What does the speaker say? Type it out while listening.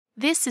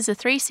This is a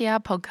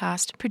 3CR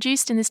podcast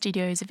produced in the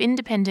studios of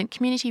independent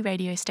community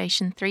radio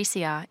station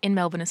 3CR in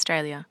Melbourne,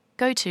 Australia.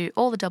 Go to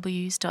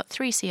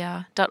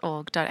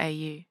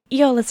allthews.3cr.org.au.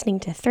 You're listening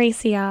to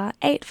 3CR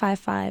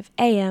 855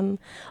 AM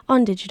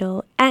on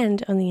digital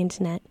and on the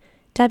internet,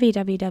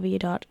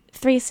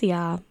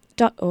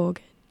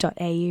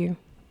 www.3cr.org.au.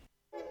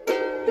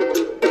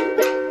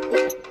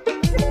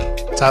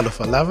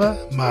 Talofa lava,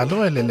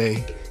 mahalo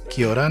elele,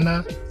 kia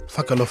orana,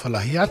 whakalofa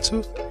lahi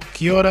atu,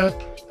 kia ora,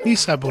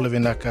 Nisa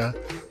Bulavinaka,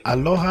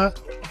 aloha,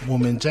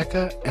 woman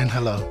jaka, and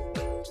hello.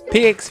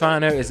 PX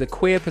Whānau is a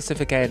queer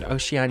Pacific and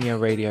Oceania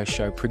radio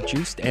show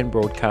produced and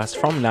broadcast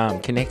from Nam,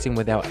 connecting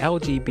with our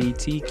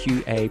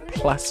LGBTQA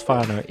plus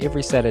whānau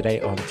every Saturday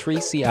on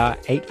 3CR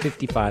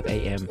 8:55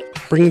 AM.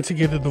 Bringing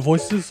together the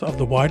voices of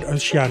the wide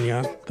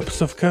Oceania, the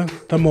Pacifica,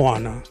 the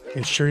Moana,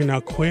 and sharing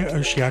our queer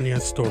Oceania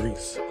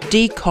stories.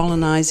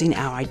 Decolonising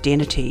our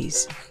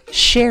identities,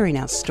 sharing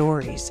our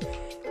stories,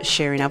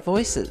 sharing our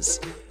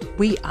voices.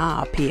 We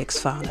are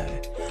PX Whānau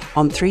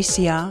on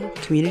 3CR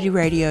Community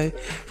Radio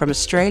from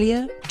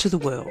Australia to the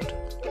world.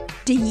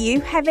 Do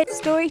you have a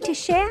story to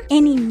share?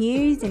 Any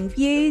news and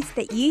views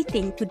that you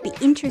think would be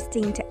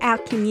interesting to our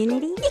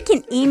community? You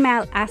can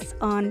email us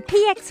on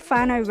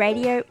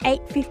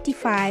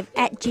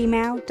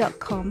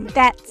pxwhanau855@gmail.com.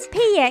 That's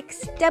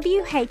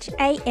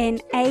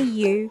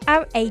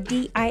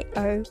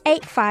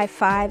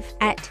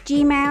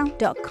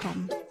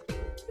pxwhanau855@gmail.com.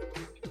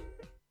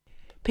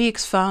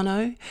 PX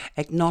Whānau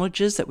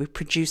acknowledges that we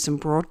produce and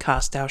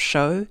broadcast our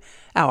show,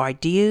 our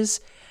ideas,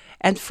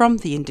 and from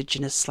the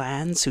Indigenous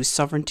lands whose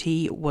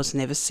sovereignty was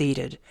never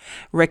ceded,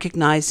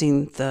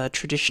 recognising the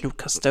traditional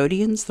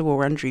custodians, the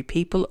Wurundjeri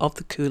people of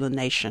the Kulin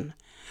Nation,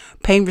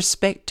 paying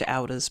respect to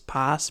elders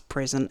past,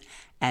 present,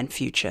 and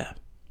future.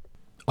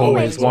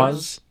 Always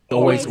was,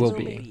 always will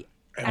be.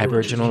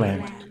 Aboriginal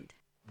land.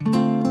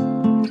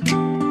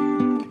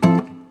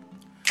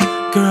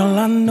 Girl,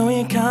 I know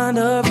you're kind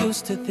of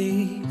used to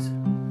these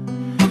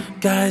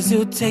guys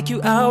who take you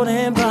out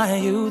and buy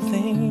you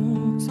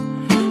things,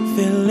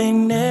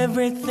 filling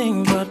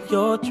everything but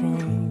your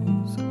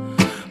dreams,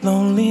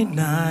 lonely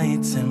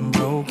nights and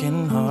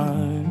broken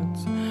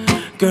hearts.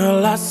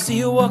 Girl, I see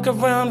you walk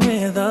around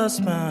with a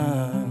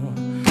smile,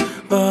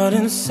 but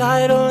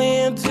inside all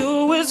you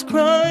do is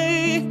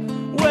cry,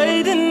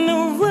 waiting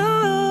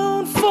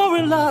around for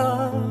a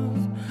love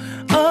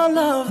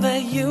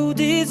that you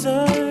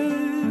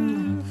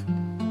deserve.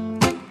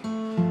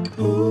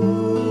 Ooh.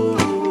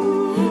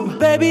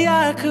 Baby,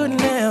 I could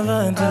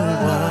never do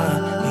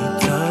what he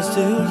does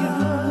to you.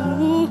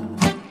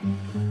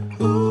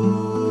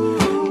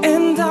 Ooh.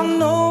 And I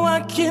know I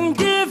can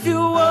give you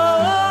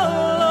all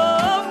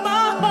of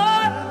my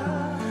heart.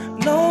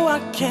 No, I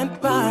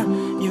can't buy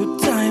you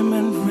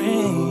diamond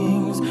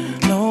rings.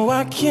 No,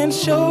 I can't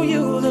show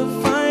you the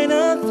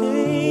finer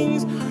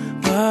things,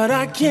 but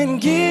I can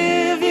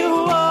give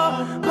you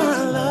all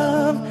my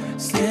love.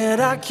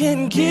 Said I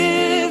can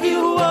give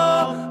you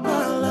all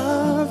my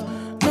love.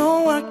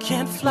 No, I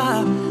can't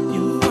fly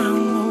you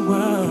around the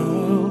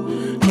world.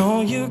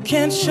 No, you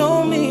can't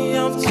show me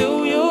off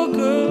to your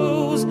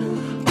girls,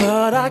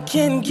 but I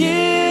can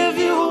give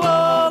you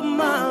all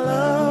my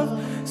love.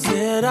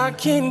 Said I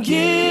can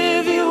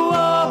give you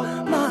all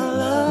my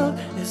love.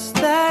 Is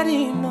that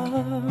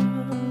enough?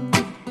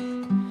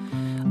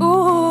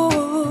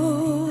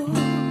 Ooh,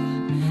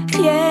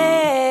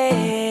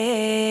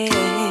 yeah.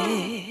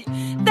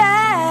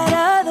 That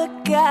other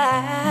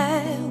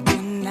guy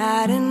went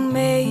out and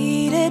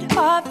made it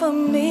hard for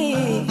me,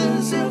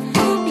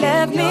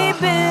 left me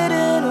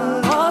bitter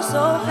and wall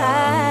so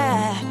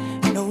high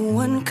no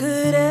one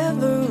could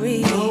ever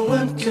reach. No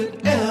one could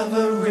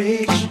ever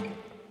reach.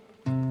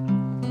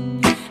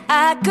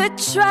 I could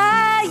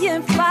try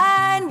and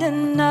find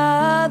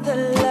another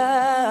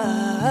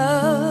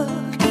love,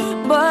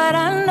 but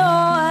I know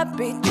I'd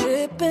be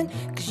tripping,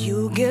 'cause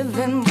you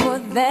giving more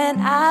than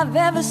I've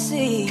ever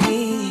seen.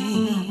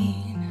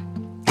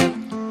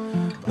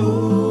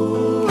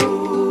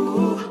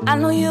 Ooh. I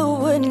know you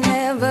would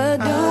never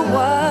do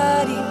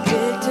what he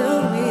did to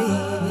me,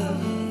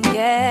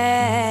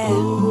 yeah.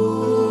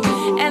 Ooh.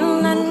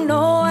 And I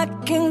know I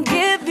can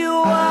give you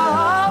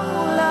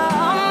all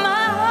of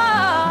my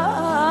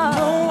heart.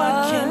 No, I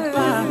can't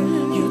buy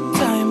you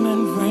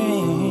diamond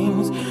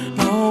rings.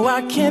 No, I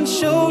can't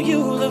show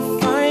you the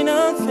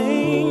finer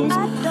things,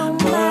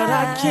 but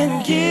I can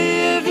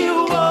give you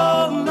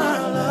all my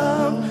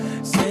love.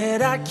 Said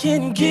I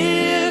can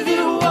give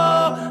you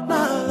all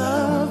my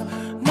love.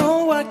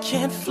 I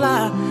can't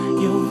fly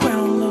you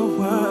around the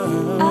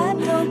world. I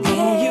don't care.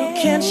 No, you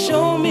can't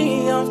show me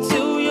off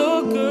to your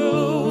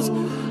girls,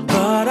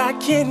 but I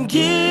can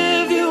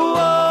give you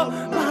all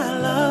my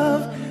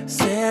love.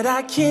 Said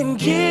I can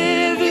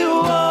give you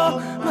all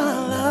my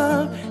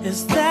love.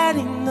 Is that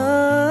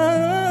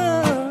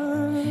enough?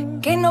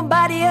 Can't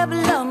nobody ever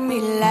love me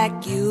like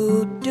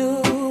you do.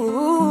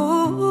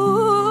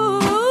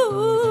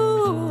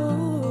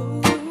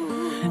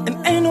 And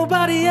ain't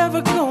nobody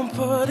ever gonna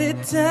put it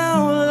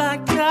down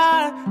like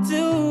I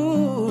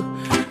do.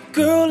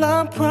 Girl,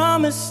 I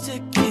promise to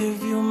give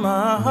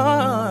my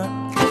heart,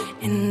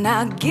 and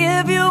I'll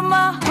give you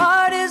my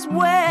heart as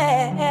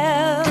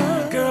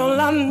well. Girl,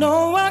 I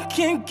know I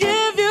can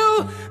give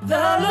you the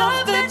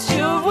love that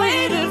you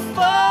waited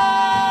for.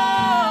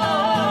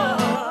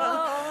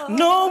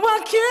 No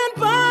one can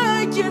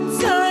buy your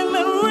time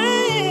and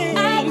ring.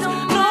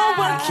 No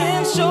one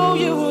can show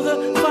you the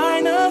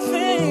finer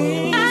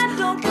things. I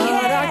don't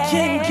care. But I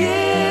can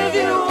give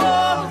you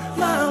all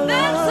my love.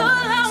 That's all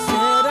I want.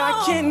 Said I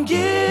can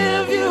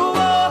give you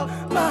all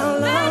my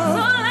love. That's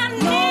all I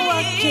need. No,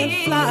 I can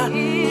fly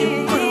you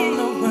around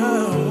the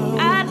world.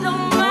 I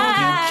don't mind.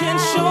 You can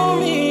show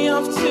me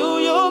off to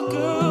your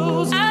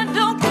girls. I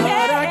don't care.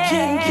 But I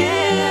can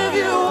give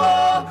you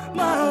all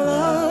my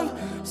love.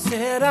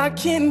 Said I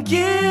can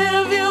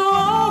give you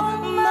all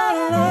my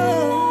love.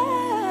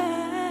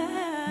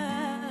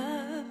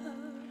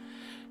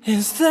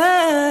 Is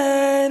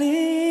that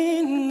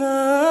enough?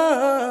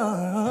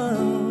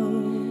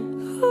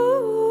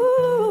 Ooh.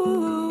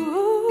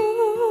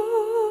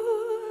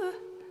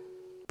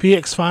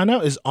 PX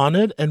Whānau is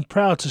honoured and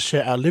proud to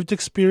share our lived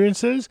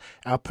experiences,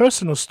 our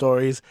personal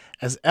stories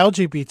as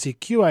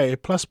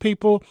LGBTQIA+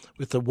 people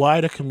with the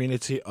wider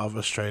community of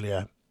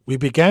Australia. We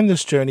began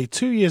this journey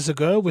 2 years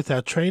ago with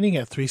our training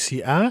at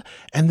 3CR,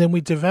 and then we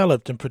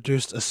developed and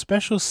produced a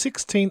special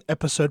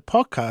 16-episode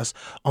podcast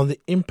on the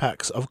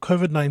impacts of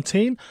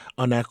COVID-19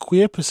 on our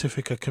queer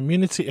Pacifica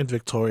community in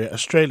Victoria,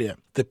 Australia.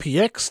 The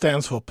PX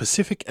stands for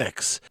Pacific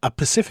X, a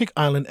Pacific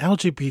Island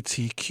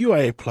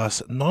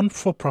LGBTQIA+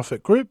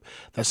 non-for-profit group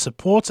that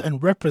supports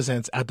and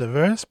represents our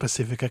diverse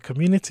Pacifica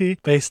community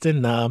based in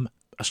Naarm,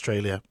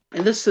 Australia.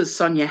 And this is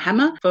Sonia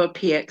Hammer for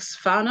PX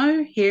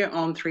Whānau here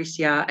on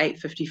 3CR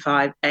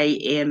 8:55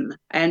 AM.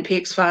 And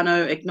PX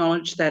Whānau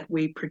acknowledge that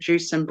we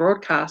produce and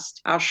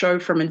broadcast our show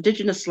from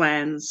Indigenous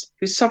lands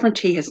whose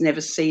sovereignty has never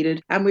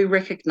ceded, and we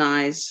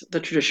recognise the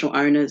traditional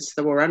owners,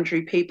 the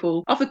Wurundjeri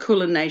people of the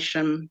Kulin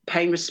Nation,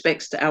 paying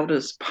respects to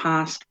elders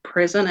past,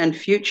 present and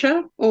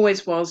future,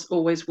 always was,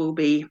 always will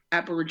be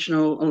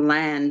Aboriginal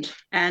land.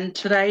 And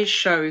today's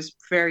show is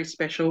very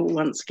special.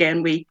 Once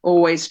again, we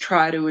always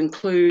try to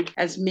include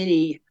as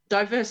many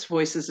diverse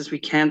voices as we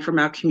can from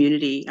our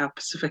community, our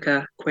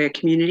Pacifica queer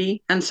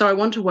community. And so I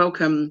want to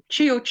welcome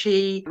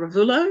Chiyochi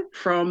Ravulo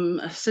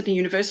from Sydney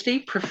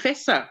University,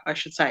 Professor, I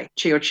should say,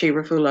 Chiyochi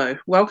Ravulo.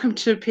 Welcome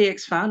to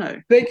PX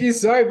Whānau. Thank you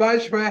so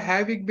much for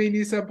having me,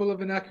 Nisa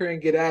Bulavanaka,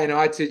 and g'day. And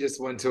I too just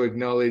want to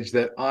acknowledge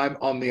that I'm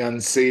on the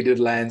unceded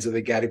lands of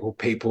the Gadigal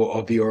people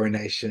of the Eora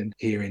Nation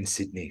here in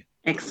Sydney.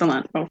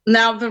 Excellent. Well,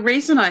 now, the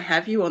reason I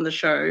have you on the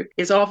show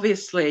is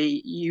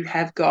obviously you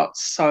have got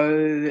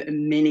so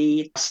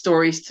many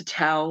stories to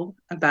tell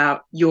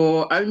about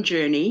your own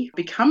journey,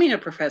 becoming a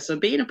professor,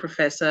 being a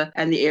professor,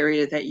 and the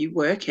area that you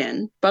work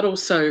in, but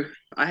also,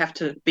 I have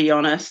to be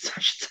honest,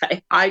 I should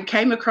say, I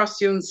came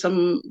across you in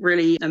some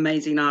really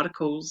amazing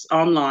articles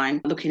online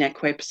looking at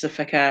Queer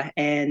Pacifica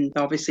and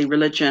obviously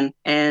religion,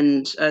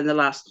 and in the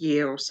last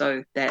year or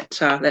so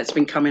that's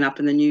been coming up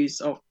in the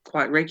news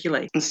quite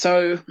regularly.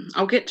 So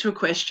I'll get to a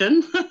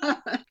question.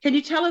 Can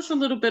you tell us a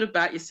little bit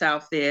about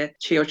yourself there,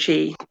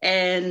 Chiyochi,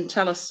 and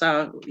tell us,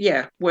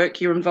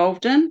 work you're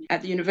involved in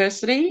at the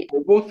university?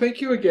 Well,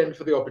 thank you again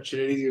for the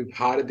opportunity to be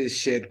part of this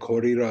shared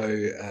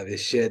kōrero,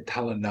 this shared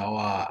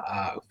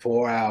talanoa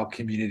for our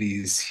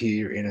communities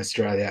here in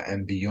Australia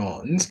and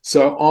beyond.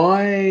 So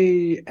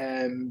I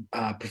am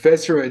a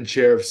professor and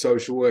chair of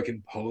social work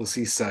and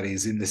policy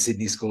studies in the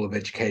Sydney School of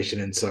Education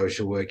and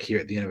Social Work here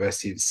at the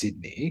University of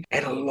Sydney.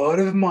 And a lot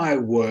of my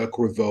work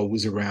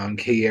revolves around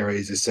key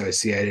areas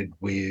associated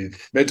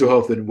with mental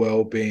health and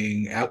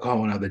well-being,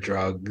 alcohol and other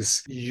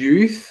drugs,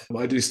 youth.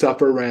 I do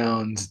stuff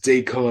around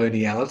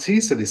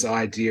decoloniality, so this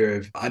idea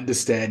of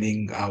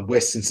understanding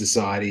Western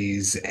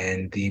societies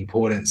and the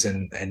importance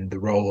and the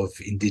role of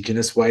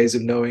Indigenous ways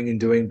of knowing and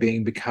doing,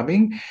 being,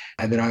 becoming.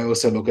 And then I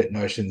also look at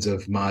notions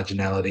of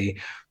marginality,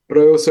 but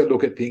I also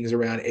look at things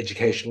around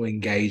educational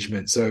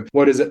engagement. So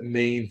what does it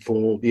mean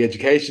for the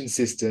education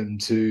system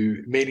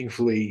to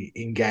meaningfully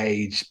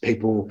engage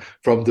people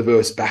from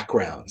diverse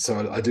backgrounds?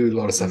 So I do a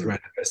lot of stuff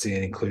around diversity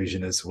and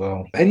inclusion as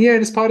well. And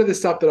as part of the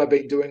stuff that I've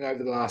been doing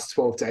over the last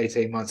 12 to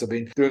 18 months, I've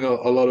been doing a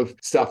lot of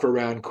stuff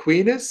around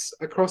queerness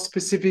across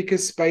Pacifica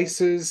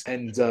spaces.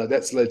 And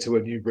that's led to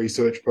a new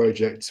research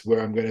project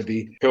where I'm going to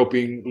be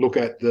helping look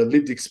at the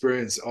lived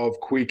experience of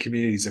queer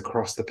communities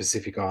across the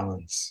Pacific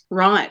Islands.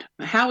 Right.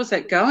 How is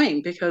that going?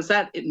 Because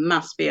it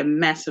must be a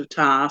massive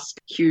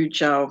task,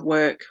 huge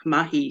work,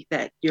 mahi,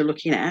 that you're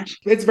looking at.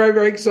 It's very,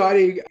 very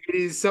exciting. It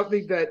is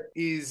something that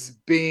is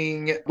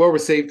being well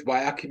received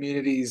by our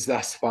communities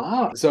thus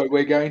far. So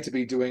we're going to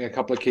be doing a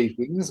couple of key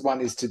things.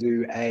 One is to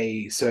do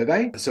a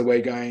survey. So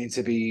we're going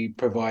to be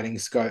providing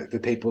scope for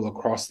people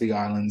across the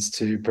islands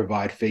to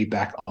provide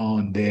feedback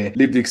on their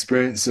lived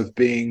experience of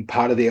being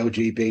part of the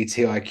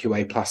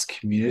LGBTIQA+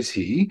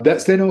 community.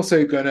 That's then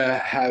also going to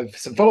have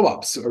some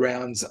follow-ups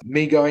around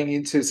me going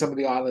into to some of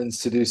the islands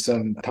to do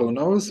some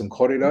talanoas, some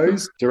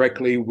kōreros,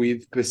 directly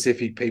with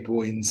Pacific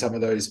people in some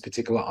of those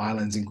particular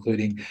islands,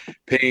 including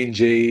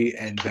PNG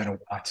and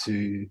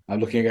Vanuatu,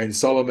 looking again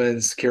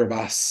Solomons,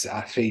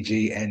 Kiribati,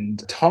 Fiji,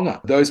 and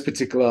Tonga. Those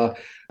particular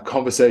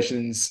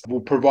conversations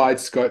will provide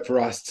scope for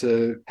us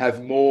to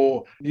have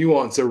more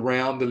nuance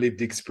around the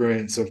lived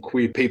experience of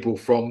queer people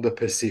from the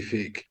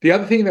Pacific. The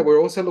other thing that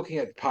we're also looking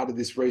at, part of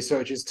this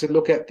research, is to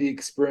look at the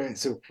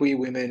experience of queer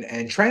women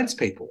and trans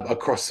people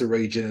across the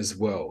region as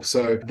well.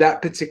 So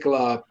that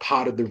particular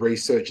part of the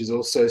research is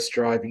also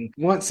striving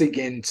once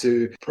again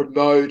to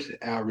promote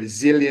our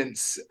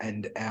resilience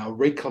and our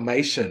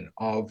reclamation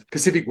of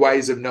Pacific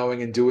ways of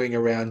knowing and doing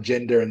around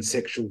gender and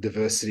sexual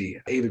diversity,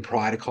 even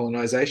prior to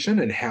colonization,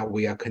 and how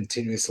we are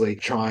continuously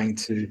trying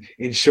to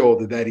ensure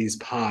that that is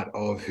part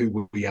of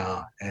who we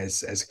are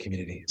as a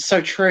community. So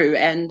true.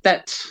 And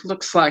that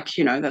looks like,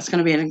 that's going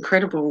to be an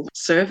incredible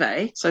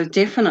survey. So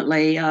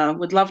definitely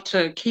would love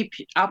to keep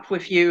up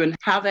with you and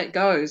how that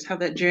goes, how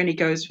that journey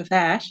goes with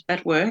that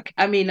work.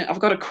 I mean, I've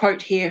got a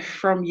quote here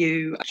from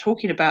you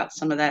talking about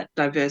some of that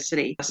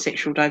diversity,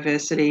 sexual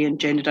diversity and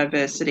gender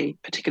diversity,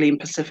 particularly in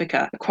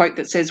Pacifica. A quote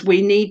that says,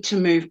 "We need to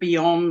move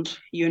beyond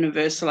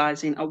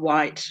universalizing a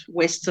white,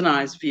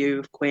 westernized view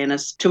of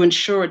queerness to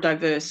ensure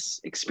diverse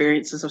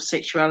experiences of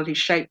sexuality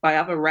shaped by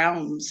other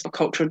realms of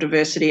cultural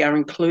diversity are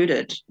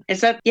included."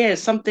 Is that,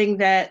 something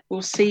that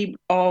we'll see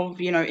of,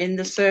 in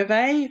the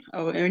survey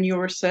or in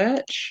your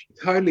research?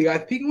 Totally. I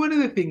think one of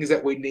the things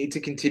that we need to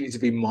continue to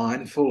be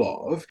mindful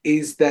of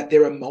is that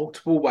there are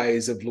multiple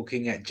ways of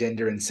looking at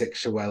gender and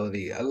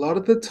sexuality. A lot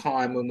of the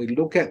time when we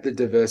look at the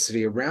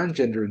diversity around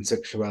gender and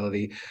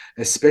sexuality,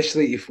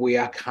 especially if we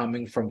are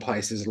coming from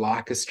places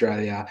like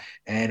Australia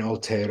and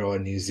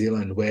Aotearoa, New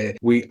Zealand, where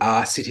we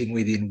are sitting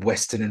within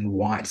Western and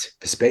white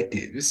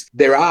perspectives,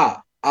 there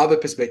are other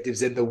perspectives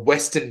than the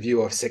Western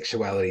view of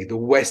sexuality, the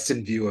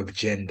Western view of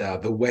gender,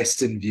 the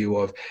Western view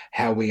of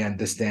how we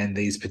understand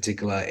these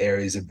particular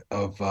areas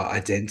of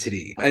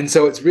identity. And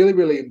so it's really,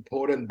 really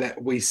important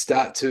that we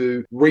start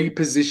to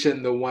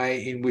reposition the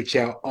way in which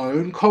our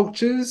own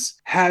cultures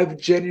have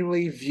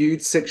genuinely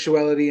viewed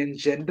sexuality and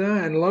gender.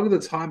 And a lot of the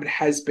time it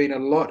has been a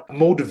lot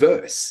more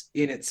diverse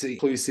in its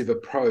inclusive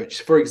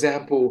approach. For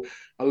example,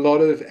 a lot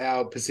of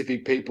our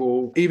Pacific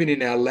people, even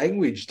in our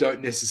language,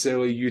 don't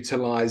necessarily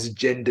utilize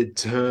gendered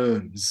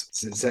terms.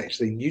 It's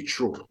actually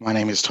neutral. My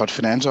name is Todd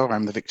Fernando.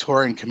 I'm the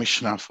Victorian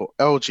Commissioner for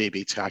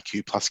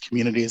LGBTIQ plus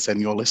communities,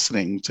 and you're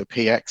listening to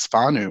PX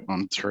Whānau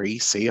on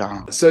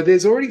 3CR. So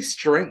there's already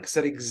strengths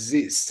that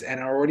exist and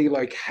are already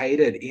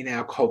located in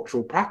our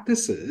cultural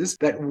practices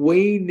that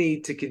we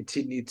need to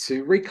continue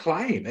to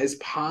reclaim as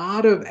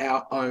part of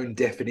our own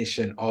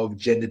definition of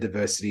gender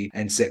diversity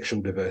and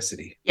sexual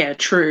diversity. Yeah,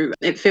 true.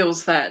 It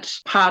feels that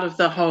part of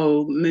the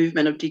whole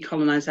movement of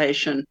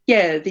decolonisation,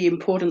 the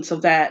importance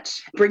of that,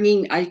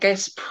 bringing, I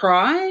guess,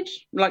 pride,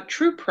 like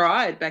true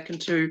pride back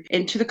into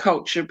the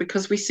culture,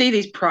 because we see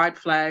these pride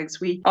flags.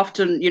 We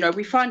often,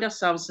 we find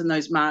ourselves in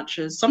those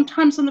marches,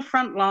 sometimes on the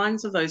front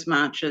lines of those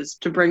marches,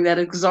 to bring that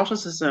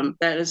exoticism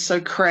that is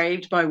so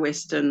craved by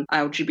Western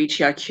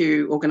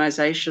LGBTIQ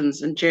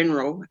organisations in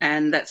general.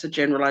 And that's a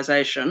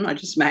generalisation I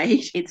just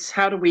made. It's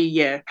how do we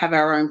have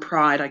our own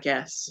pride, I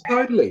guess.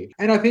 Totally.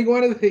 And I think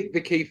one of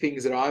the key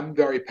things that I'm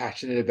very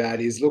passionate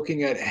about is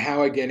looking at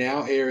how, again,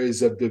 our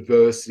areas of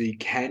diversity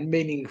can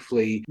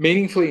meaningfully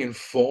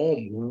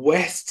inform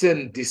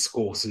Western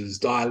discourses,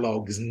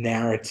 dialogues,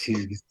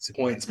 narratives,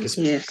 points,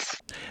 perspectives.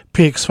 Yes.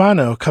 PX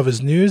Whānau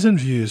covers news and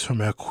views from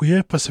our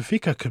queer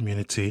Pacifica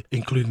community,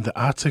 including the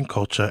arts and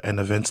culture and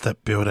events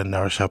that build and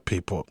nourish our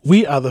people.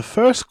 We are the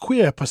first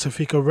queer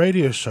Pacifica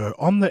radio show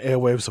on the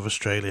airwaves of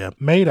Australia,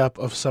 made up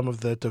of some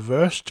of the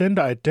diverse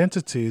gender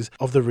identities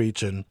of the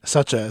region,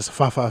 such as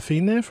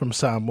Whawhawhine from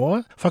Samoa,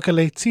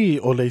 Whakaleti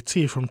o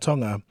Leti from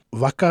Tonga,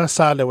 Waka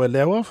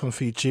Salewalewa from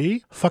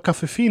Fiji,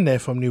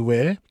 Whakawhiwhine from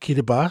Niue,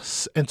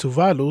 Kiribati and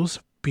Tuvalu's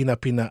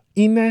Pinapina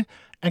Ine,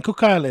 and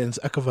Cook Islands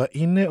Akava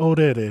Ine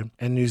Orere,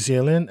 and New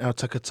Zealand our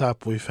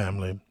Takatapui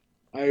family.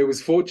 I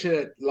was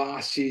fortunate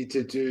last year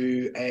to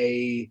do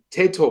a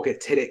TED Talk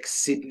at TEDx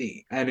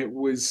Sydney, and it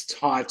was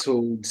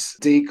titled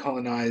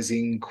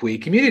Decolonising Queer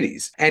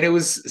Communities. And it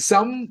was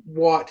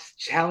somewhat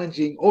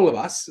challenging, all of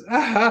us,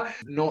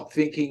 not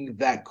thinking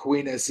that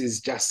queerness is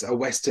just a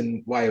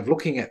Western way of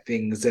looking at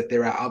things, that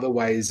there are other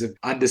ways of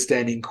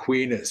understanding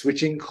queerness,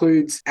 which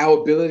includes our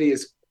ability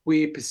as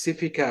queer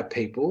Pacifica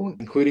people,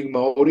 including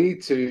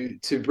Māori,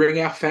 to bring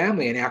our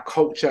family and our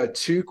culture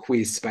to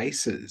queer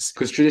spaces.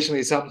 Because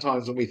traditionally,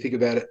 sometimes when we think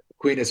about it,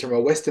 queerness from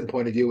a Western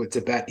point of view, it's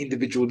about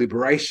individual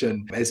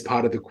liberation as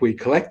part of the queer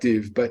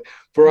collective. But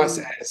for us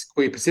as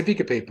queer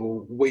Pacifica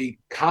people, we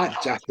can't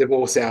just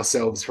divorce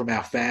ourselves from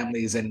our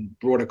families and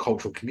broader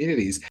cultural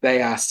communities.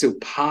 They are still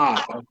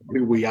part of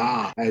who we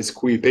are as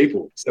queer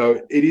people.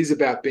 So it is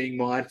about being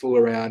mindful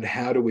around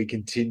how do we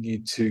continue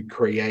to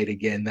create,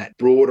 again, that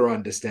broader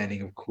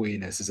understanding of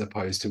queerness as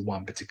opposed to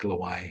one particular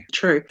way.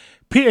 True.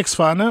 PX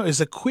Whānau is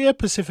a queer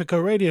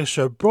Pacifica radio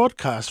show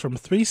broadcast from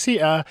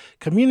 3CR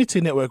Community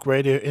Network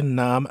Radio in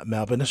Naarm,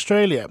 Melbourne,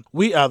 Australia.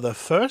 We are the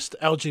first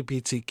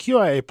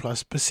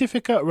LGBTQIA+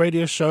 Pacifica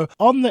radio show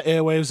on the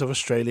airwaves of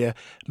Australia,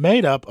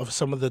 made up of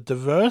some of the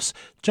diverse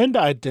gender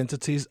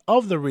identities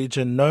of the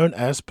region known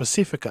as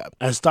Pacifica.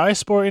 As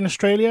Diaspora in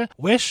Australia,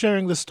 we're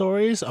sharing the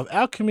stories of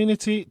our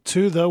community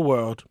to the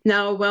world.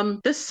 Now,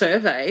 this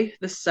survey,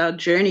 this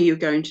journey you're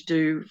going to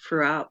do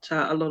throughout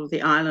a lot of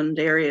the island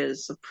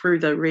areas through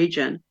the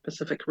region,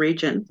 Pacific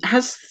region,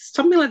 has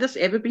something like this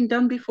ever been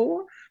done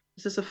before?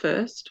 Is this a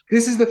first?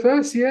 This is the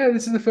first, yeah.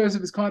 This is the first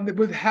of its kind.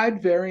 We've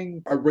had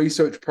varying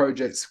research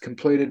projects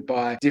completed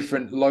by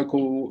different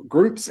local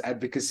groups,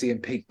 advocacy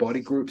and peak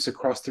body groups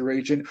across the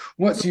region.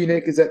 What's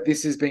unique is that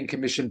this has been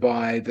commissioned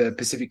by the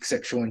Pacific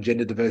Sexual and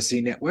Gender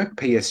Diversity Network,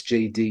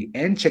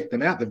 PSGDN. Check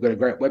them out. They've got a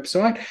great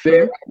website.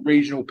 They're a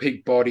regional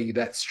peak body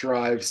that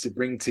strives to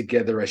bring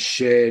together a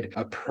shared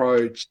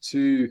approach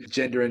to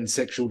gender and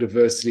sexual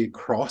diversity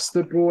across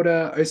the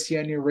broader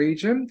Oceania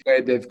region,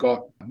 where they've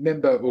got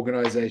member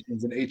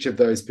organisations in each of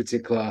those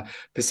particular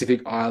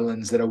Pacific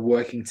islands that are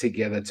working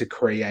together to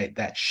create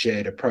that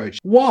shared approach,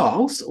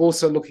 whilst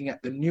also looking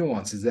at the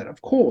nuances that,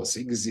 of course,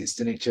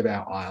 exist in each of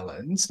our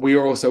islands. We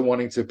are also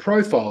wanting to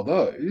profile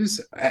those.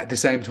 At the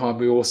same time,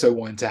 we also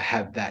want to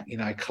have that,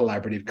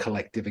 collaborative,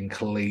 collective and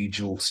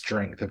collegial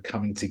strength of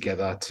coming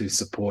together to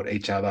support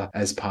each other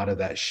as part of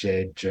that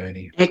shared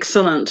journey.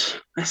 Excellent.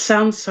 That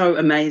sounds so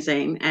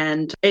amazing.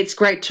 And it's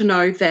great to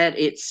know that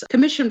it's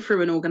commissioned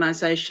through an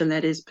organisation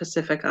that is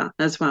Pacifica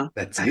as well.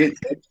 That's it.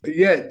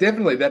 Yeah,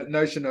 definitely. That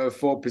notion of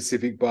for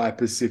Pacific, by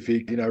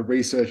Pacific,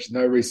 research,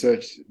 no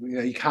research,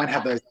 you can't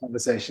have those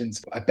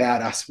conversations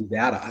about us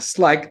without us.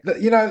 Like,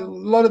 a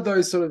lot of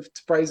those sort of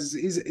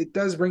phrases, it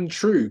does ring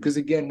true, because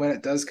again, when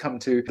it does come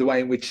to the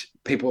way in which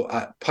people,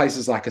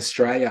 places like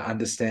Australia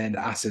understand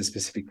us as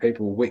Pacific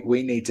people,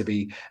 we need to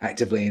be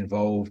actively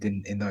involved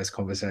in those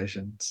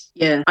conversations.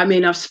 Yeah, I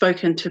mean, I've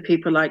spoken to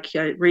people like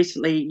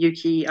recently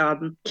Yuki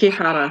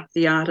Kihara,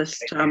 the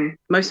artist,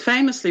 most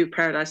famously with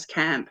Paradise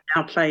Camp,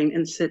 now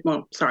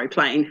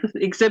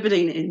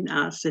exhibiting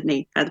in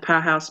Sydney at the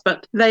Powerhouse.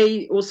 But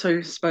they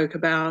also spoke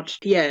about,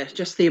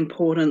 just the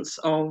importance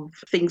of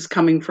things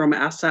coming from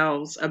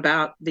ourselves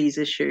about these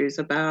issues,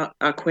 about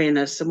our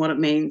queerness and what it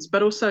means,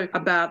 but also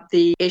about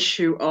the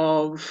issue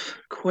of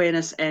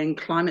queerness and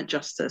climate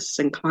justice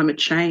and climate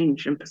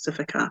change in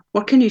Pacifica.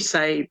 What can you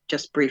say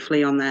just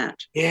briefly on that?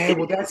 Yeah,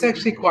 well, that's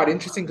actually quite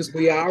interesting, because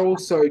we are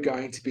also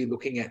going to be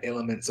looking at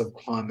elements of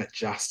climate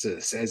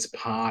justice as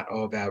part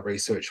of our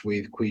research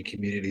with queer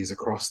communities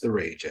across the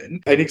region.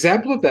 An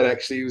example of that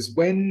actually was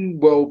when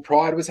World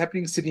Pride was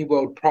happening, Sydney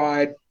World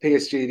Pride,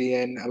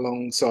 PSGDN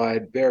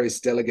alongside various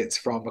delegates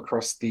from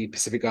across the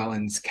Pacific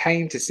Islands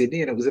came to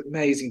Sydney, and it was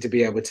amazing to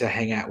be able to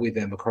hang out with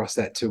them across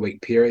that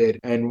 2-week period.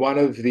 And one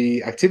of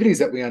the activities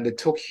that we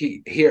undertook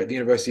here at the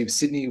University of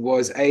Sydney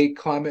was a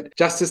climate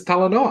justice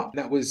talanoa.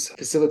 That was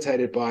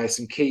facilitated by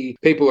some key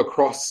people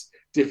across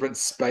different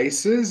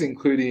spaces,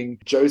 including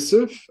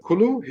Joseph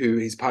Kulu, who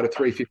is part of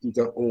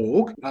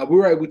 350.org. We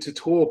were able to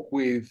talk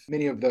with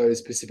many of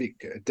those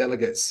Pacific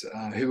delegates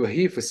who were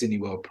here for Sydney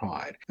World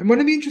Pride. And one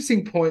of the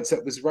interesting points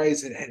that was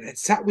raised and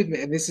sat with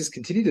me, and this has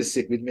continued to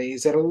sit with me,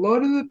 is that a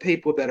lot of the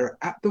people that are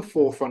at the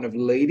forefront of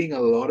leading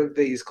a lot of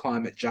these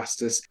climate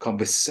justice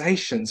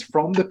conversations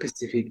from the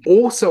Pacific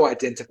also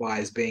identify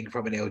as being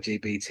from an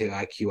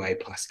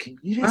LGBTIQA+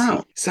 community.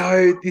 Wow.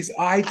 So this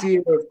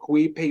idea of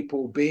queer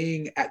people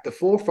being at the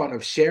forefront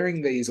of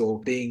sharing these or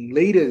being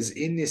leaders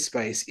in this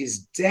space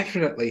is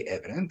definitely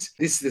evident.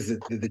 This is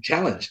the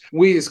challenge.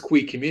 We as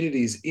queer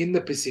communities in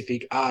the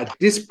Pacific are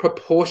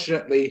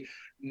disproportionately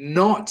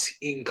not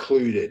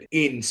included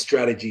in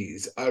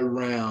strategies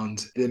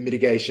around the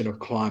mitigation of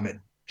climate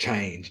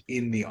change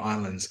in the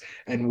islands,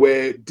 and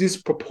we're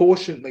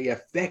disproportionately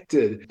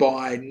affected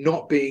by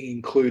not being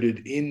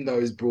included in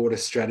those broader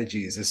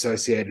strategies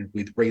associated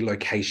with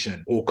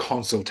relocation or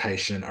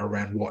consultation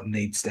around what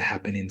needs to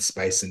happen in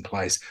space and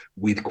place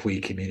with queer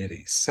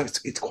communities. So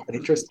it's quite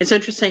interesting. It's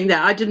interesting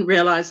that I didn't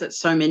realise that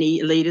so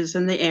many leaders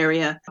in the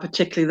area,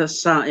 particularly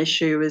this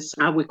issue,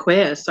 we're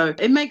queer. So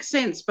it makes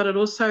sense, but it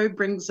also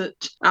brings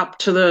it up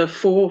to the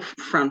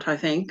forefront, I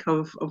think,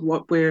 of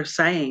what we're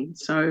saying.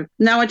 So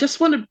now I just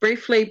want to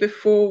briefly,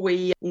 before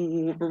we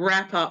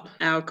wrap up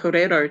our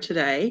kōrero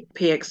today,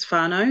 PX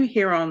Whānau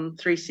here on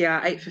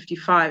 3CR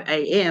 8:55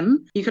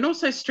 AM. You can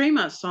also stream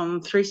us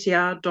on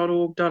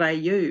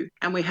 3cr.org.au,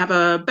 and we have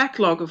a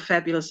backlog of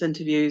fabulous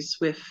interviews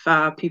with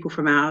people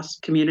from our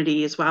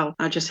community as well.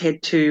 Just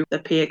head to the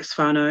PX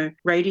Whānau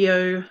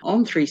radio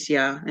on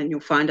 3CR and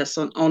you'll find us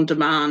on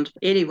demand.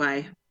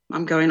 Anyway,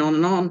 I'm going on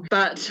and on,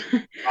 but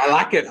I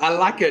like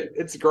it.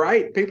 It's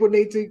great. People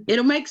need to.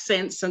 It'll make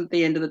sense at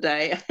the end of the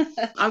day.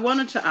 I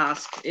wanted to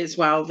ask as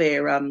well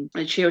there,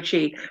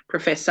 Chiochi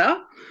professor,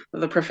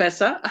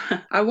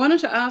 I wanted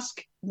to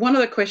ask, one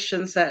of the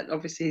questions that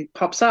obviously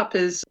pops up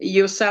is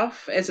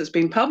yourself, as it's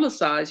been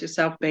publicised,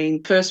 yourself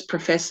being first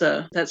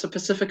professor that's a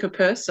Pacifica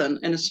person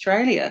in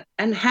Australia,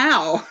 and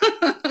how?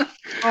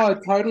 Oh,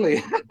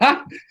 totally.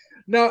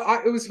 No,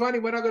 it was funny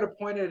when I got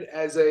appointed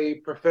as a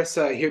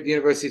professor here at the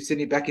University of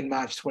Sydney back in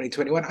March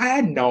 2021. I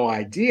had no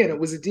idea. And it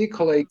was a dear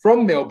colleague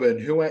from Melbourne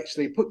who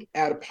actually put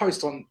out a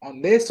post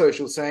on their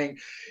social saying,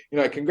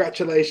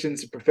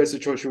 congratulations to Professor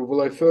Chiochi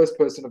Wuvulo, first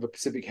person of a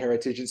Pacific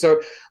heritage. And so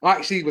I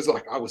actually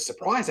was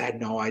surprised. I had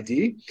no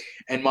idea.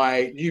 And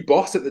my new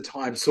boss at the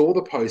time saw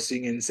the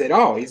posting and said,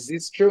 oh, is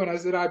this true? And I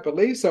said, I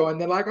believe so. And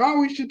they're like,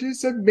 oh, we should do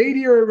some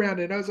media around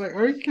it. And I was like,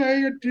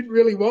 okay, I didn't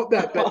really want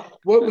that. But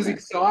what was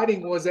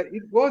exciting was that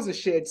it was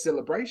a shared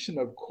celebration,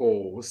 of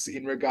course,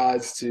 in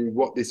regards to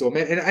what this all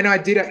meant. And I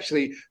did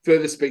actually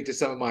further speak to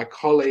some of my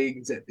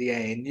colleagues at the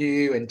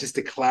ANU, and just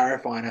to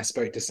clarify, and I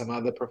spoke to some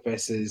other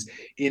professors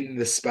in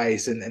the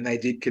space, and they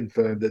did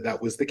confirm that that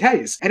was the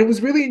case. And it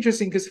was really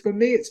interesting because for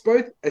me, it's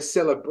both a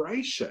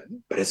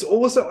celebration, but it's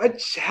also a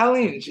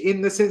challenge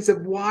in the sense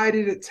of why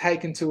did it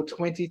take until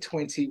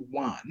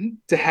 2021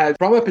 to have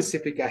from a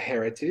Pacifica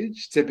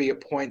heritage to be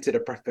appointed a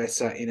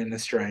professor in an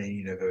Australian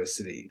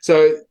university?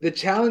 So the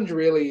challenge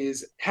really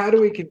is, how do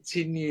we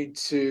continue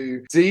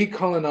to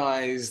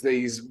decolonize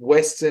these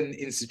Western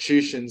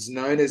institutions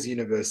known as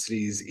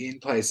universities in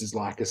places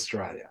like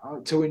Australia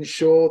to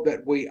ensure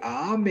that we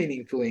are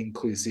meaningfully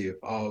inclusive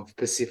of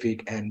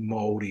Pacific and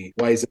Māori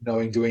ways of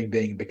knowing, doing,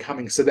 being,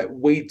 becoming, so that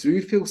we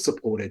do feel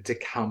supported to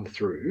come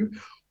through,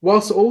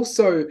 whilst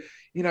also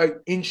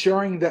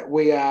ensuring that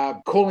we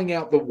are calling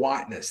out the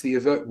whiteness, the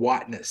overt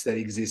whiteness that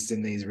exists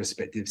in these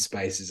respective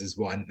spaces as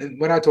well. And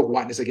when I talk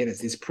whiteness, again,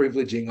 it's this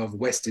privileging of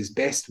West is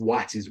best,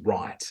 white is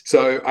right.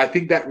 So I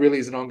think that really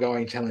is an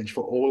ongoing challenge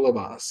for all of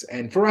us,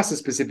 and for us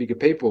as Pacifica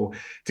people,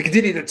 to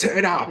continue to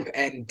turn up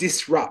and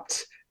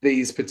disrupt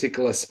these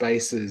particular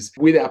spaces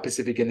with our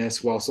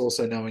Pacifica-ness, whilst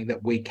also knowing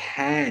that we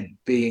can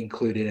be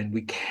included and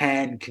we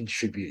can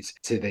contribute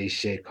to these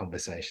shared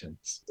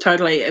conversations.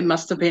 Totally. It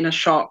must have been a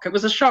shock. It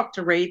was a shock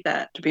to read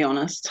that, to be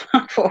honest.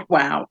 I thought,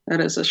 wow, that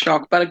is a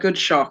shock, but a good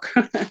shock.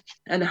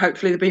 And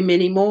hopefully there'll be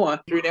many more.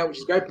 Through now, which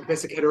is great,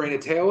 Professor Katerina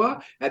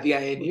Tewa at the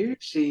ANU.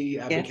 She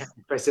became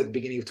professor at the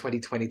beginning of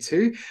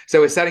 2022. So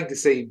we're starting to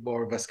see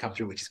more of us come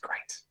through, which is great.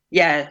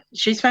 Yeah,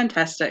 she's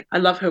fantastic. I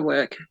love her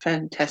work.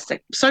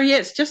 Fantastic. So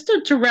yes, just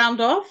to round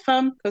off,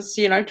 because,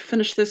 to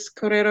finish this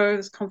korero,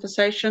 this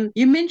conversation,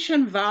 you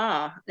mentioned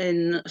Va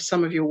in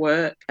some of your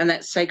work and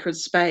that sacred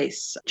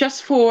space.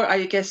 Just for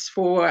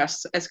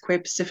us as queer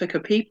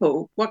Pacifica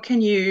people, what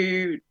can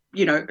you,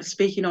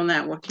 speaking on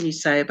that, what can you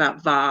say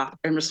about Va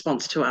in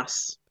response to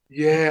us?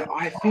 Yeah,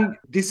 I think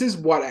this is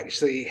what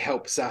actually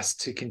helps us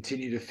to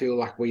continue to feel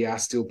like we are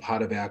still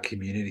part of our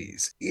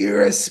communities.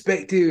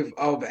 Irrespective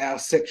of our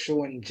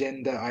sexual and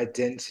gender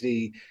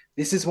identity,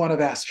 this is one of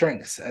our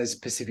strengths as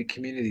Pacific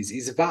communities,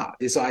 is Va,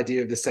 this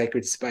idea of the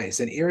sacred space.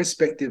 And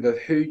irrespective of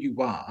who you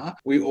are,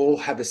 we all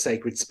have a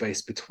sacred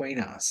space between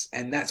us.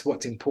 And that's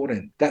what's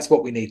important. That's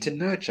what we need to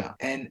nurture.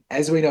 And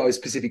as we know, as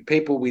Pacific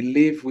people, we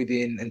live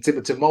within, and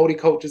similar to Māori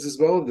cultures as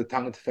well, the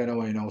tangata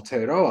whenua and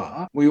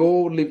Aotearoa, we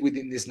all live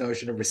within this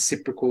notion of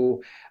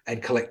reciprocal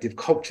and collective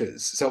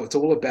cultures. So it's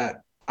all about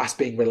us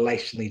being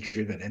relationally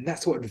driven. And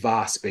that's what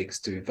Va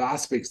speaks to. Va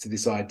speaks to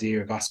this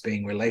idea of us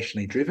being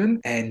relationally driven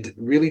and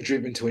really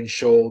driven to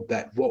ensure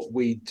that what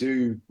we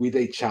do with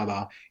each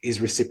other is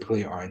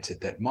reciprocally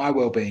oriented, that my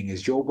well-being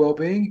is your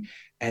well-being,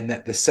 and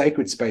that the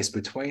sacred space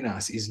between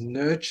us is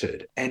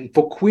nurtured. And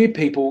for queer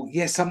people,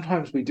 yes,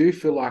 sometimes we do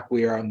feel like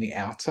we are on the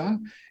outer,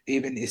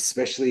 even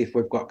especially if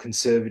we've got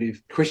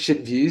conservative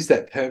Christian views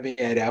that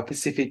permeate our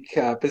Pacific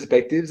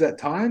perspectives at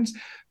times.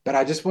 But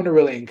I just want to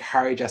really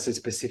encourage us as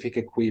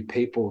Pacifica queer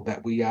people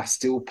that we are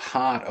still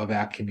part of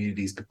our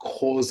communities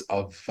because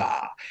of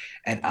Va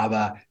and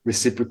other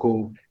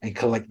reciprocal and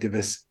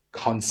collectivist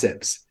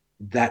concepts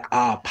that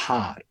are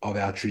part of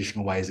our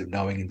traditional ways of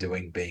knowing and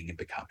doing, being and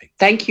becoming.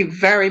 Thank you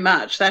very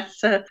much.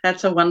 That's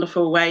a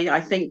wonderful way,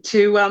 I think,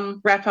 to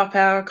wrap up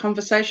our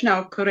conversation,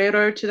 our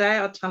korero today,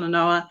 our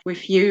talanoa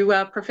with you,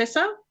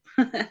 Professor.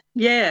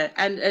 Yeah,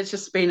 and it's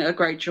just been a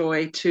great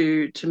joy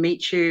to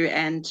meet you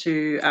and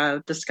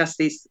to discuss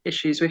these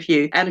issues with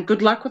you. And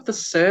good luck with the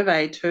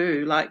survey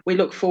too. We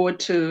look forward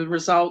to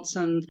results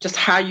and just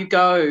how you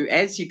go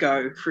as you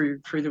go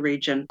through the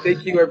region.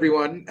 Thank you,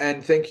 everyone,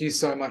 and thank you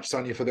so much,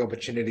 Sonia, for the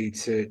opportunity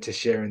to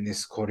share in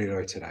this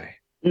korero today.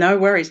 No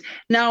worries.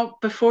 Now,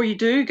 before you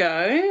do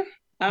go,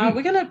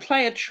 we're going to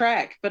play a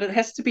track, but it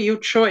has to be your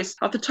choice.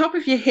 Off the top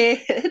of your head,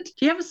 do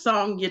you have a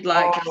song you'd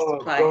like us to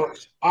play?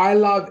 Gosh. I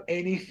love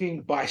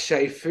anything by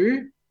Shay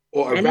Fu.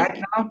 or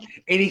Aradna,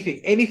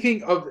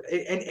 anything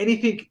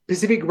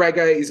Pacific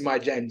reggae is my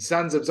jam.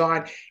 Sons of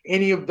Zion,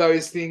 any of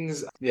those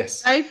things.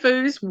 Yes.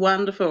 Shayfu's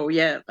wonderful.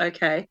 Yeah.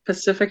 Okay.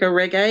 Pacifica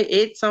reggae.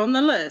 It's on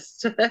the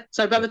list.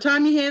 So by the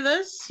time you hear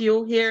this,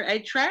 you'll hear a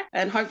track,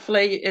 and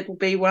hopefully it will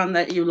be one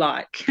that you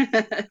like.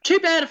 Too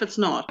bad if it's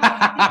not.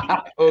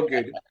 All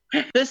good.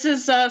 This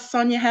is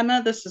Sonia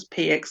Hammer. This is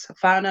PX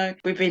Whānau.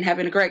 We've been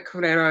having a great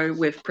kōrero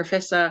with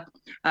Professor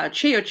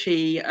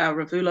Chiochi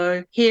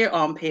Ravulo here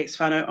on PX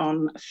Whānau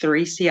on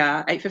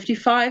 3CR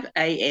 8:55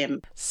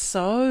 AM.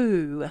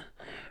 So,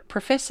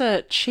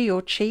 Professor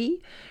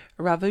Chiochi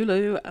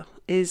Ravulo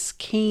is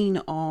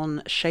keen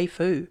on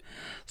Shayfu.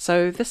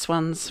 So this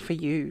one's for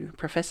you,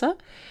 Professor.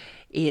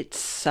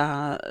 It's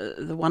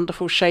the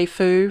wonderful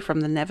Shayfu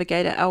from the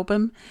Navigator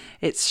album.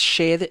 It's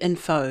Share the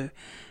Info.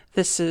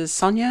 This is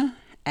Sonia,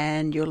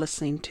 and you're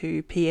listening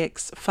to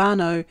PX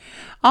Whānau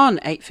on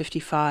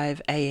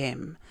 8:55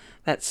 AM.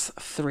 That's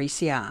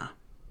 3CR.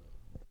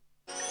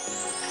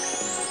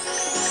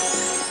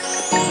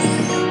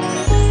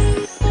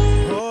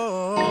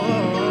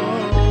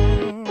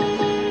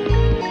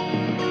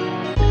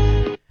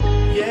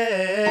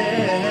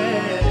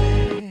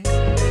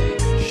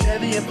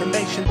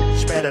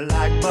 Spread it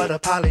like butter,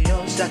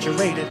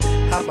 polyunsaturated.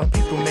 Half my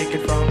people make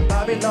it from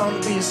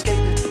Babylon, we escape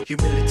it.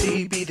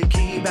 Humility be the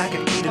key back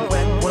in Eden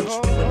when once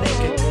we were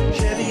naked.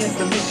 Share the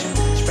information,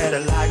 spread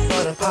it like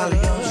butter,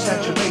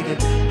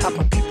 polyunsaturated. Half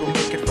my people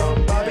make it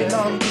from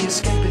Babylon, we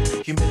escape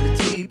it.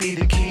 Humility be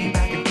the key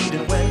back in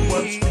Eden when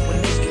once we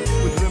were naked.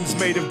 With limbs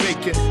made of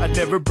bacon, I'd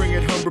never bring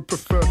it home, but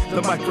prefer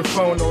the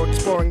microphone or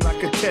exploring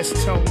like a test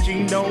tone.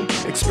 Genome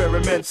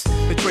experiments,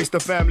 they trace the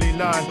family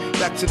line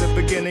back to the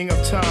beginning of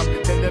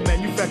time. Then they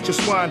manufacture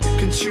swine,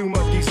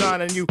 consumer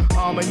design a new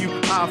arm, a new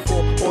eye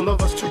for all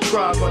of us to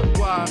try. But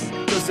why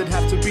does it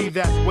have to be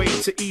that way?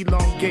 To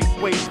elongate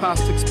way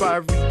past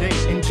expiry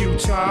date. In due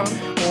time,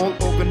 all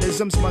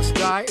organisms must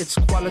die. It's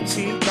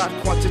quality, not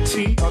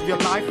quantity of your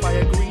life, I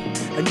agree.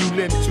 A new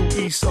limb to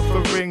ease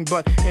suffering,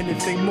 but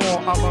anything more,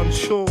 I'm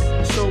unsure.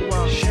 So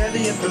share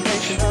the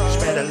information,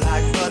 spread it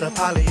like butter,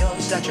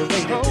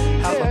 polyunsaturated.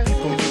 How my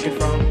people make it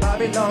from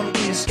Babylon,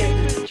 we escape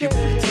it.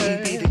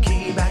 Humility be the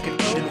key back in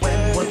Eden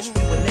when once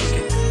we were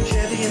naked.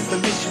 Share the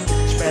information,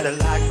 spread it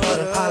like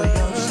butter,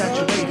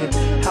 polyunsaturated.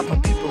 How my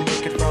people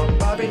make it from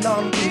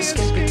Babylon, we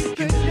escape it.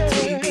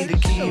 Humility be the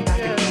key back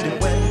in Eden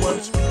when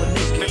once we were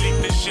naked.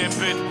 Delete the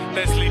shepherd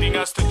that's leading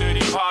us to dirty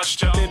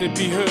pasture. Let it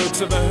be heard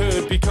till the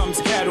herd becomes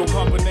cattle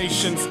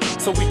combinations,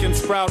 so we can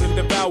sprout and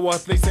devour.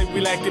 They say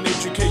we lack an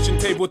education,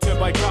 table turned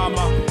by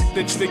karma.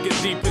 Ditch digging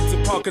deep into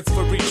pockets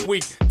for each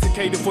week to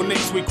cater for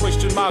next week.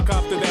 Question mark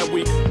after that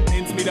week.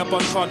 Ends meet up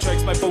on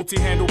contracts by faulty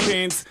handle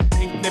pens.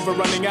 Ink never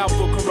running out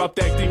for corrupt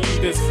acting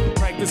leaders.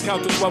 Practice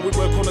counters while we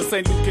work on a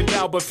St. Luke and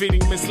Albert,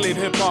 feeding misled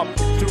hip hop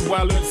through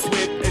wild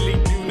sweat.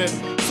 Elite unit.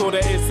 Sort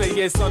of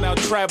SAS on our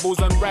travels,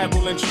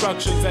 unravel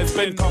instructions has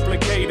been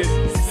complicated.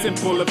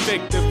 Simple,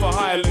 effective for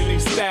higher learning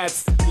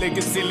stats.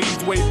 Legacy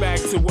leads way back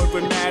to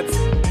urban maths.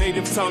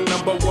 Native tongue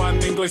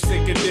 #1, English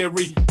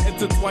secondary.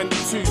 Intertwined the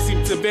two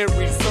seem to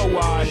vary, so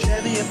I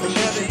share the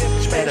information,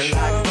 spread it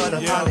like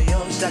butter,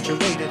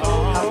 polyunsaturated.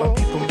 How my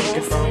people make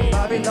it from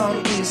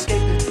Babylon, we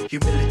escape it.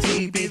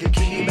 Humility be the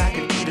key back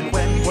in Eden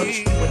when once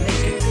we were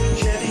naked.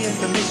 Share the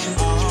information,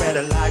 spread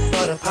it like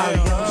butter,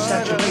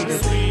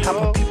 polyunsaturated. How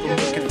my people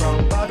make it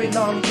from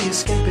Babylon, we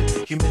escape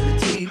it.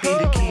 Humility be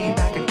the key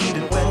back in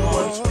Eden when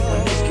once we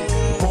were naked.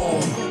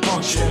 Form,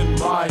 function,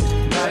 mind,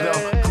 matter,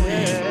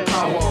 greed,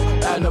 power,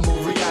 animal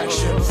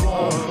reaction.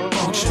 Form,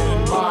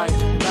 function, mind,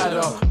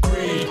 matter,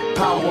 greed,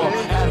 power,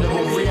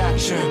 animal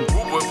reaction.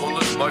 Whip on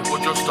the mic,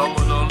 watch your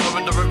stamina.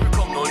 Loving the rep,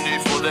 come no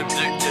need for them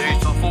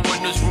dictator. For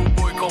when this rude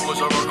boy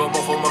comes, I rock them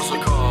off a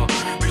massacre.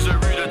 We say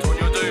read it on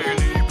your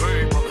daily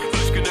paper.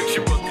 This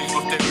connection, but these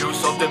with them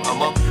use of them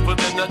hammer. But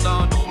then that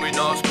now know me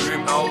now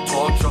scream out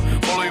torture.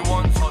 Following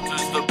one touch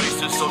is the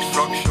basis of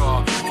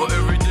structure. For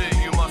every day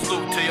you must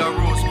look to your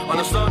roots.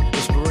 Understand?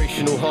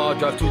 Inspirational hard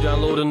drive to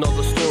download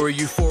another story.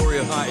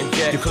 Euphoria, I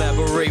inject. You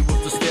collaborate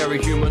with the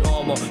stereo human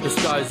armor.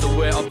 Disguise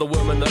aware of the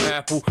worm and the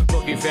apple.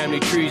 Blocking family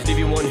trees,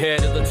 leaving one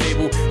head at the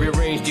table.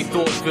 Rearrange the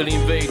thoughts, feeling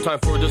vague. Time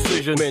for a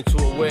decision.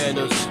 Mental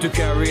awareness to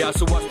carry out.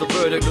 So what's the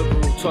verdict?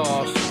 Liberal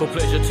task. For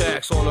pleasure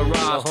tax on the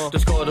rise.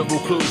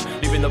 Discardable clues.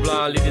 Leaving the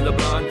blind, leading the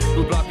blind.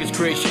 Blue block is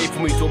create shape for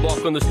me to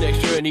embark on this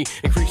next journey.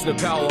 Increasing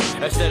the power.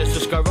 As status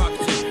just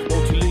skyrocketed.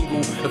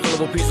 Multilingual. A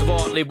fillable piece of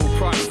art labeled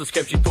priceless.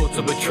 Kept your thoughts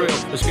of betrayal.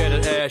 The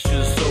scattered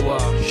ashes. So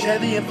share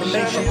the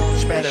information,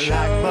 spread it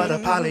like butter,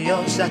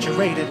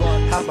 polyunsaturated.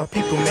 How my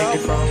people make it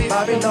from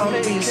Babylon,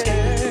 we escape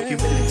it.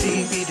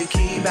 Humility be the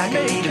key back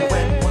in Eden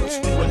when once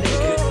we were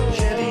naked.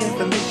 Share the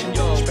information,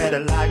 spread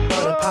it like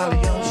butter,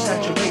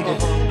 polyunsaturated.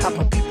 How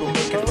my people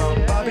make it from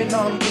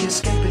Babylon, we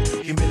escape it.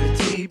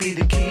 Humility be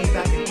the key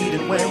back in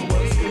Eden when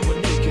once we were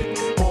naked.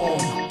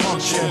 Form,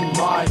 function,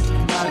 mind,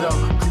 matter,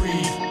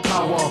 greed,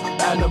 power,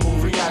 animal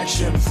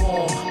reaction.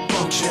 Form,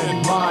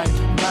 function, mind,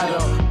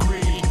 matter,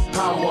 greed,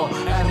 power,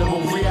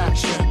 animal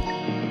reaction.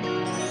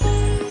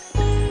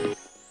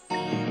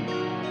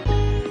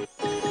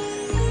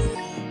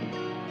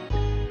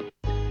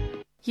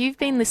 You've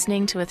been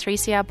listening to a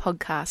 3CR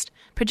podcast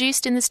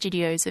produced in the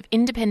studios of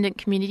independent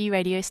community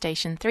radio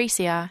station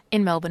 3CR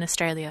in Melbourne,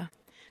 Australia.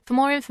 For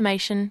more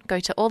information, go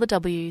to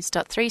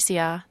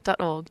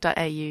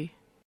allthews.3cr.org.au.